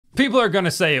People are going to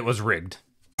say it was rigged.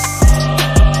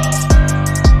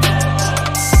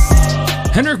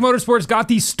 Hendrick Motorsports got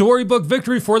the Storybook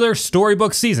victory for their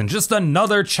Storybook season. Just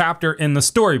another chapter in the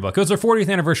Storybook. It was their 40th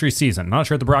anniversary season. Not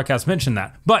sure if the broadcast mentioned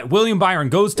that. But William Byron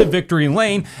goes to victory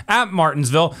lane at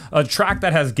Martinsville, a track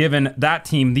that has given that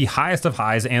team the highest of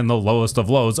highs and the lowest of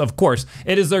lows. Of course,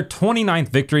 it is their 29th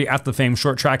victory at the famed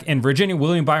short track in Virginia.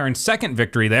 William Byron's second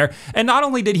victory there. And not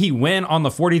only did he win on the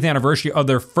 40th anniversary of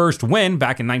their first win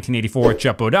back in 1984 with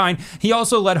Jeff Bodine, he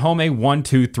also led home a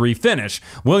 1-2-3 finish.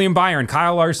 William Byron,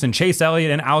 Kyle Larson, Chase Elliott,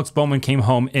 and Alex Bowman came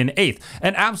home in 8th.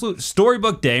 An absolute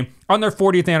Storybook day on their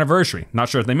 40th anniversary. Not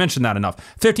sure if they mentioned that enough.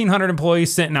 1,500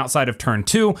 employees sitting outside of turn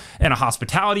 2 in a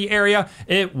hospitality area.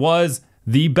 It was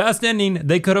the best ending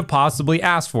they could have possibly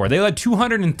asked for. They led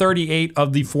 238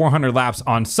 of the 400 laps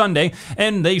on Sunday,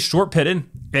 and they short pitted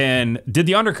and did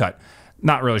the undercut.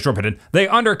 Not really short pitted. They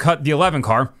undercut the 11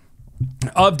 car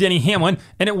of Denny Hamlin,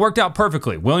 and it worked out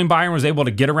perfectly. William Byron was able to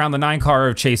get around the 9 car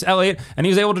of Chase Elliott, and he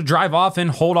was able to drive off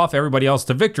and hold off everybody else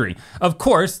to victory. Of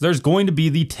course, there's going to be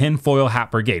the tinfoil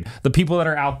hat brigade, the people that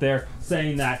are out there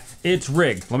saying that it's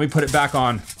rigged. Let me put it back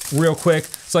on real quick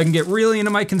so I can get really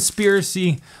into my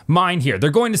conspiracy mind here.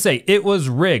 They're going to say it was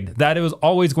rigged, that it was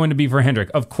always going to be for Hendrick.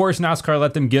 Of course, NASCAR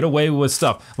let them get away with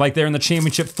stuff like they're in the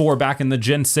Championship 4 back in the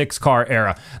Gen 6 car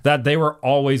era, that they were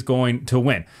always going to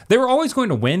win. They were always going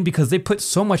to win because they put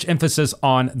so much emphasis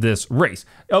on this race.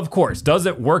 Of course, does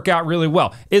it work out really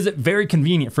well? Is it very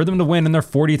convenient for them to win in their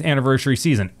 40th anniversary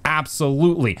season?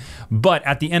 Absolutely. But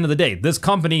at the end of the day, this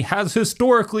company has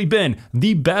historically been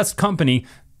the best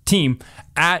team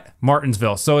at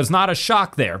Martinsville. So it's not a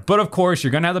shock there. But of course,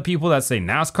 you're going to have the people that say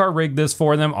NASCAR rigged this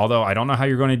for them, although I don't know how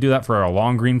you're going to do that for a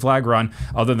long green flag run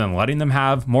other than letting them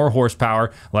have more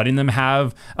horsepower, letting them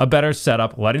have a better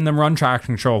setup, letting them run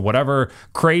traction control, whatever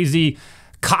crazy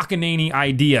cockamamie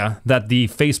idea that the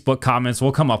Facebook comments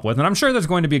will come up with. And I'm sure there's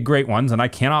going to be great ones, and I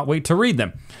cannot wait to read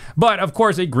them. But of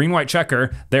course, a green-white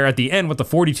checker there at the end with the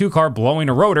 42 car blowing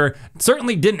a rotor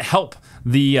certainly didn't help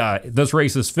the this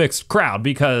race's fixed crowd,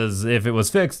 because if it was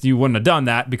fixed, you wouldn't have done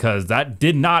that, because that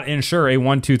did not ensure a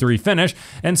 1-2-3 finish,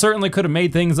 and certainly could have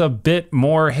made things a bit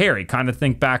more hairy. Kind of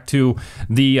think back to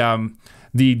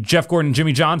the Jeff Gordon,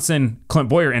 Jimmy Johnson, Clint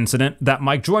Boyer incident that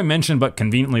Mike Joy mentioned, but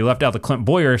conveniently left out the Clint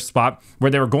Boyer spot,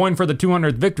 where they were going for the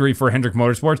 200th victory for Hendrick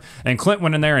Motorsports, and Clint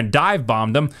went in there and dive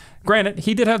bombed them. Granted,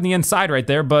 he did have the inside right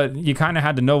there, but you kind of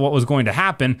had to know what was going to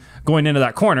happen going into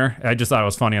that corner. I just thought it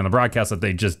was funny on the broadcast that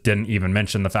they just didn't even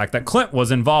mention the fact that Clint was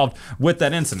involved with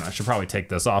that incident. I should probably take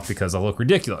this off because I look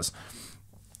ridiculous.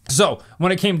 So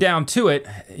when it came down to it,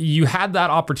 you had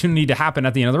that opportunity to happen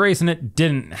at the end of the race, and it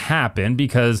didn't happen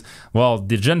because, well,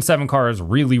 the Gen 7 car is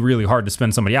really, really hard to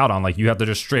spin somebody out on. Like, you have to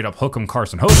just straight up hook them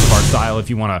Carson Hocevar style. If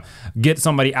you want to get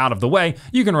somebody out of the way,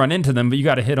 you can run into them, but you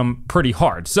got to hit them pretty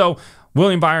hard. So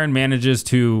William Byron manages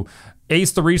to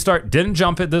ace the restart, didn't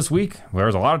jump it this week. There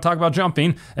was a lot of talk about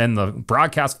jumping, and the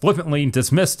broadcast flippantly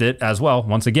dismissed it as well,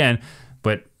 once again,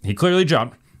 but he clearly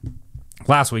jumped.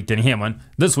 Last week, Denny Hamlin.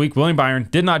 This week, William Byron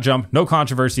did not jump. No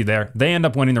controversy there. They end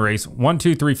up winning the race.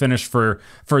 1-2-3 finish for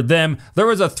them. There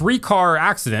was a 3-car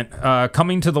accident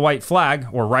coming to the white flag,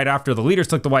 or right after the leaders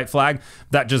took the white flag,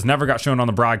 that just never got shown on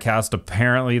the broadcast.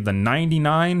 Apparently, the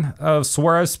 99 of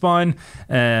Suarez spun,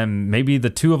 and maybe the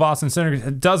 2 of Austin Center.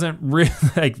 It doesn't really,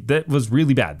 like, that was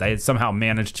really bad. They somehow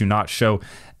managed to not show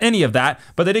any of that,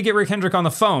 but they did get Rick Hendrick on the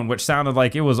phone, which sounded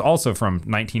like it was also from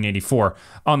 1984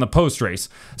 on the post race.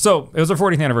 So it was their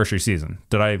 40th anniversary season.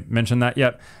 Did I mention that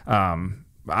yet? I'm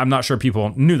not sure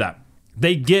people knew that.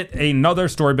 They get another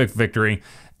Storybook victory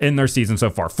in their season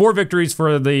so far. 4 victories for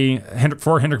Hendrick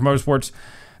Motorsports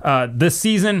this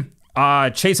season.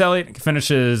 Chase Elliott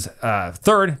finishes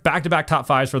 3rd, back-to-back top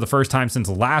 5s for the first time since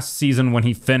last season, when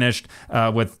he finished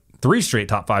with 3 straight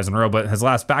top 5s in a row, but his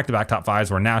last back-to-back top 5s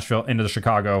were Nashville into the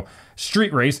Chicago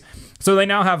street race. So they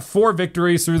now have 4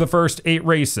 victories through the first 8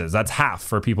 races. That's half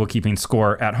for people keeping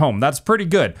score at home. That's pretty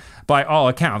good by all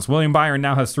accounts. William Byron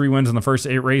now has 3 wins in the first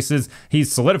 8 races.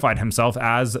 He's solidified himself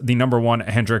as the #1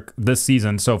 Hendrick this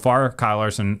season so far. Kyle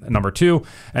Larson, number 2.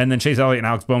 And then Chase Elliott and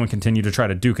Alex Bowman continue to try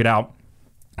to duke it out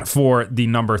for the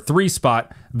number 3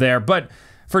 spot there. But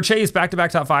for Chase,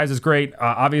 back-to-back top 5s is great.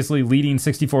 Obviously, leading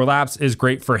 64 laps is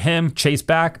great for him. Chase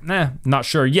back, not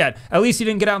sure yet. At least he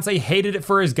didn't get out and say he hated it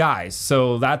for his guys.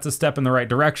 So that's a step in the right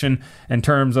direction in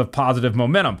terms of positive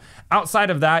momentum. Outside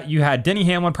of that, you had Denny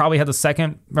Hamlin probably had the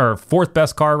 2nd or 4th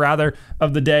best car, rather,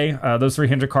 of the day. Those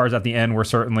 300 cars at the end were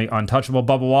certainly untouchable.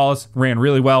 Bubba Wallace ran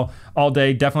really well all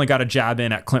day. Definitely got a jab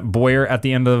in at Clint Boyer at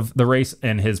the end of the race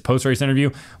in his post-race interview,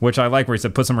 which I like, where he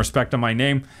said, "Put some respect on my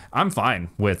name." I'm fine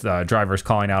with drivers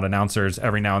calling calling out announcers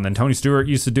every now and then. Tony Stewart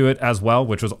used to do it as well,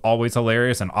 which was always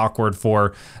hilarious and awkward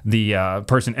for the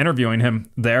person interviewing him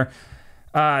there.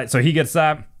 So he gets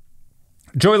that.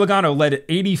 Joey Logano led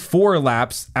 84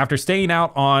 laps after staying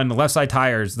out on left side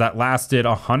tires that lasted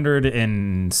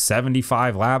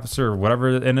 175 laps or whatever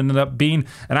it ended up being.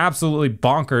 An absolutely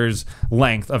bonkers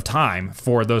length of time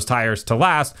for those tires to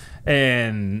last,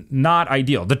 and not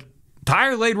ideal. The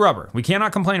tire laid rubber. We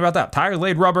cannot complain about that. Tire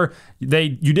laid rubber.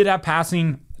 You did have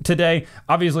passing today.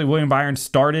 Obviously, William Byron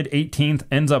started 18th,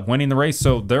 ends up winning the race.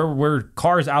 So there were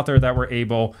cars out there that were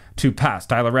able to pass.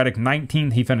 Tyler Reddick,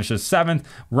 19th. He finishes 7th.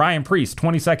 Ryan Preece,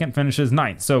 22nd, finishes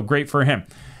 9th. So great for him.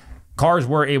 Cars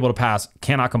were able to pass.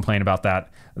 Cannot complain about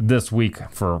that this week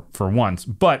for once.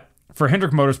 But for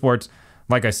Hendrick Motorsports,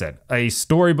 like I said, a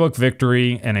storybook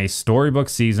victory and a storybook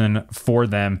season for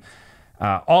them.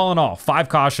 All in all, 5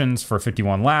 cautions for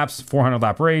 51 laps, 400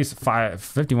 lap race.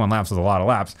 51 laps is a lot of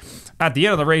laps. At the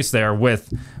end of the race there with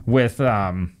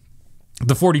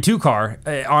the 42 car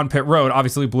on pit road,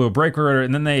 obviously blew a brake rotor,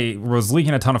 and then they was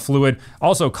leaking a ton of fluid,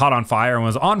 also caught on fire, and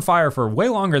was on fire for way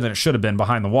longer than it should have been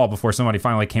behind the wall before somebody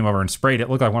finally came over and sprayed it.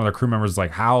 It looked like one of their crew members was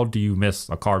like, how do you miss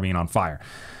a car being on fire?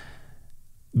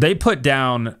 They put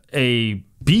down a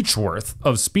beach worth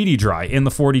of speedy dry in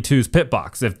the 42's pit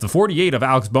box. If the 48 of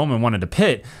Alex Bowman wanted to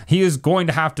pit, he is going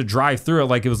to have to drive through it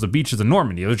like it was the beaches of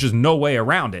Normandy. There's just no way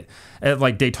around it. At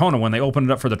like Daytona, when they opened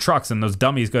it up for the trucks and those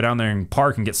dummies go down there and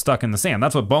park and get stuck in the sand,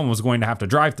 that's what Bowman was going to have to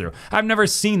drive through. I've never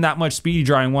seen that much speedy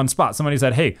dry in one spot. Somebody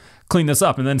said, hey, clean this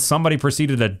up, and then somebody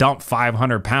proceeded to dump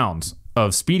 500 pounds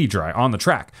of speedy dry on the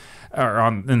track, or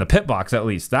in the pit box at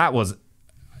least. That was,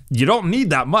 you don't need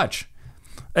that much.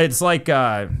 It's like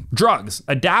drugs.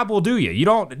 A dab will do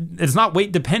you. It's not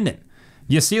weight dependent.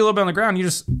 You see a little bit on the ground, you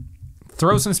just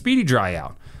throw some speedy dry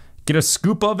out. Get a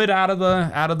scoop of it out of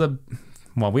the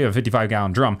well, we have a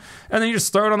 55-gallon drum, and then you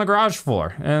just throw it on the garage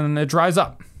floor and it dries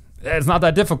up. It's not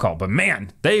that difficult, but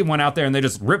man, they went out there and they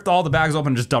just ripped all the bags open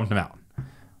and just dumped them out.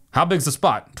 How big's the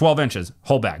spot? 12 inches,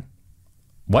 whole bag.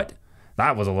 What?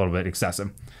 That was a little bit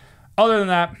excessive. Other than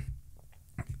that,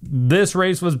 this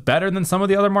race was better than some of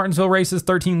the other Martinsville races.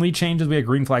 13 lead changes. We had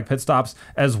green flag pit stops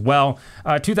as well.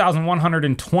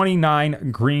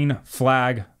 2,129 green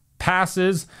flag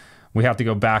passes. We have to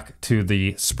go back to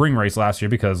the spring race last year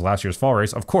because last year's fall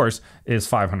race, of course, is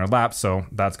 500 laps. So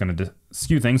that's going to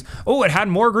skew things. Oh, it had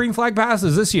more green flag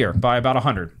passes this year by about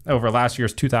 100 over last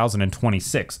year's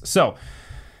 2,026. So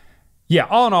yeah,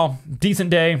 all in all, decent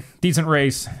day, decent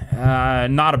race.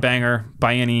 Not a banger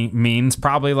by any means.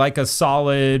 Probably like a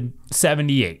solid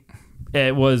 78.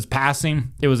 It was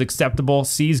passing. It was acceptable.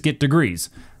 C's get degrees.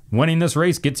 Winning this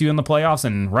race gets you in the playoffs,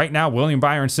 and right now, William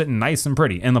Byron's sitting nice and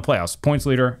pretty in the playoffs. Points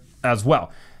leader as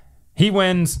well. He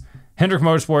wins. Hendrick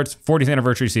Motorsports, 40th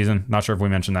anniversary season. Not sure if we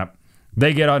mentioned that.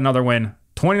 They get another win.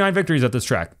 29 victories at this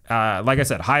track. Like I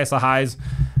said, highest of highs.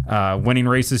 Winning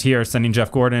races here, sending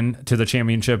Jeff Gordon to the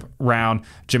championship round.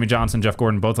 Jimmy Johnson, Jeff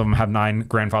Gordon, both of them have 9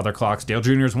 grandfather clocks. Dale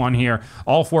Jr.'s won here.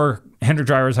 All 4 Hendrick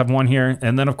drivers have won here.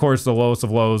 And then, of course, the lowest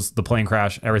of lows, the plane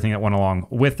crash, everything that went along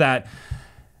with that.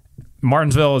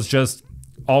 Martinsville is just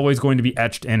always going to be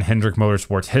etched in Hendrick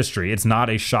Motorsports history. It's not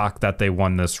a shock that they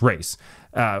won this race.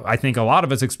 I think a lot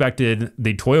of us expected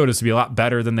the Toyotas to be a lot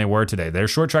better than they were today. Their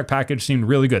short track package seemed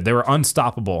really good. They were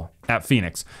unstoppable at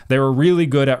Phoenix. They were really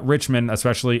good at Richmond,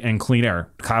 especially in clean air.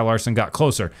 Kyle Larson got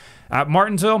closer. At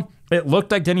Martinsville, it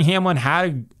looked like Denny Hamlin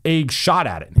had a shot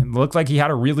at it. It looked like he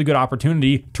had a really good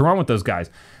opportunity to run with those guys.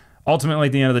 Ultimately,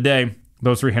 at the end of the day,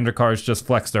 those 3 Hendrick cars just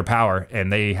flexed their power,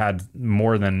 and they had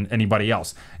more than anybody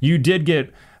else. You did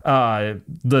get the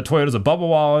Toyotas of Bubba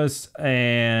Wallace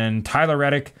and Tyler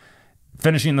Reddick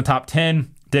finishing in the top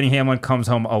 10. Denny Hamlin comes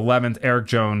home 11th. Eric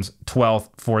Jones, 12th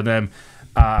for them.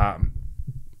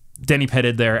 Denny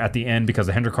pitted there at the end because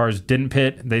the Hendrick cars didn't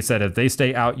pit. They said if they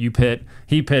stay out, you pit.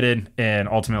 He pitted and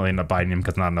ultimately ended up biting him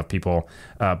because not enough people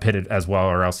pitted as well,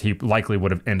 or else he likely would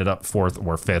have ended up 4th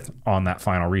or 5th on that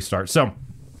final restart. So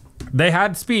they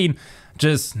had speed,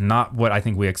 just not what I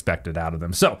think we expected out of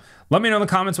them. So let me know in the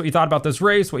comments what you thought about this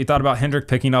race, what you thought about Hendrick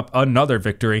picking up another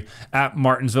victory at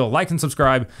Martinsville. Like and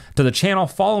subscribe to the channel.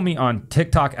 Follow me on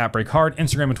TikTok at BreakHard,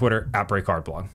 Instagram and Twitter at BreakHardBlog.